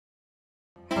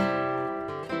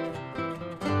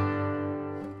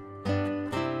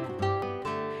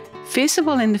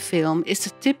Visible in the film is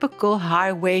the typical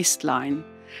high waistline,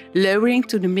 lowering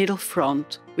to the middle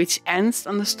front, which ends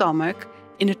on the stomach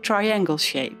in a triangle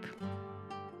shape.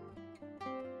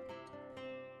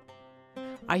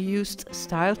 I used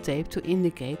style tape to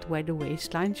indicate where the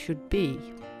waistline should be.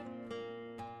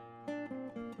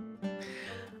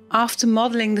 After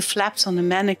modeling the flaps on the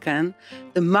mannequin,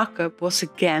 the mock-up was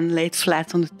again laid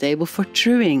flat on the table for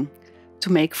truing,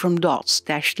 to make from dots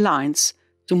dashed lines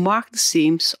to mark the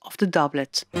seams of the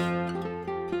doublet.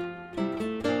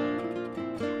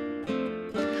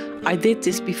 I did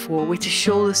this before with the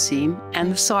shoulder seam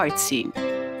and the side seam.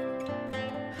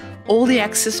 All the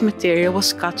excess material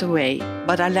was cut away,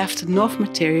 but I left enough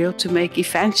material to make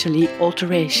eventually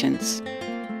alterations.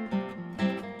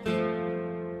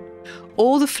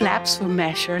 All the flaps were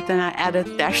measured and I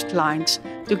added dashed lines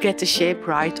to get the shape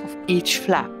right of each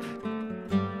flap.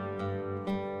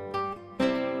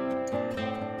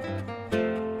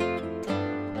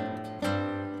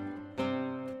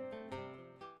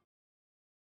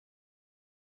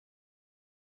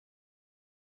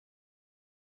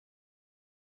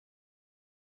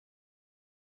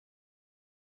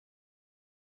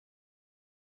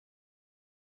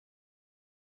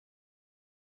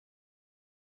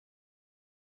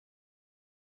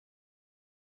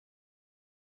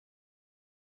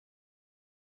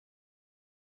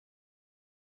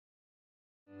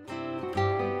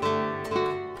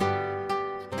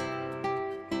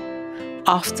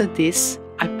 After this,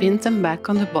 I pinned them back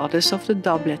on the bodice of the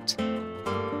doublet.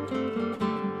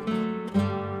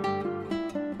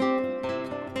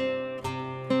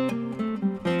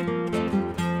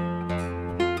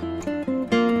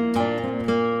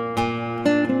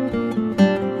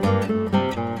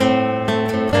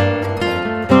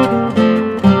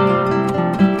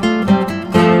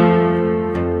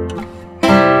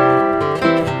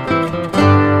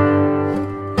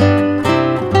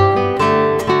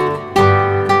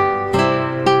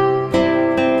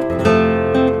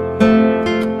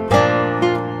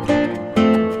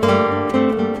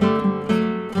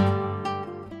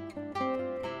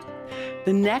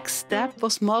 The next step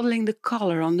was modeling the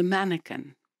collar on the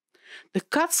mannequin. The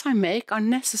cuts I make are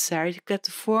necessary to get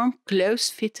the form close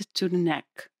fitted to the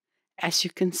neck, as you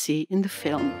can see in the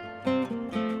film.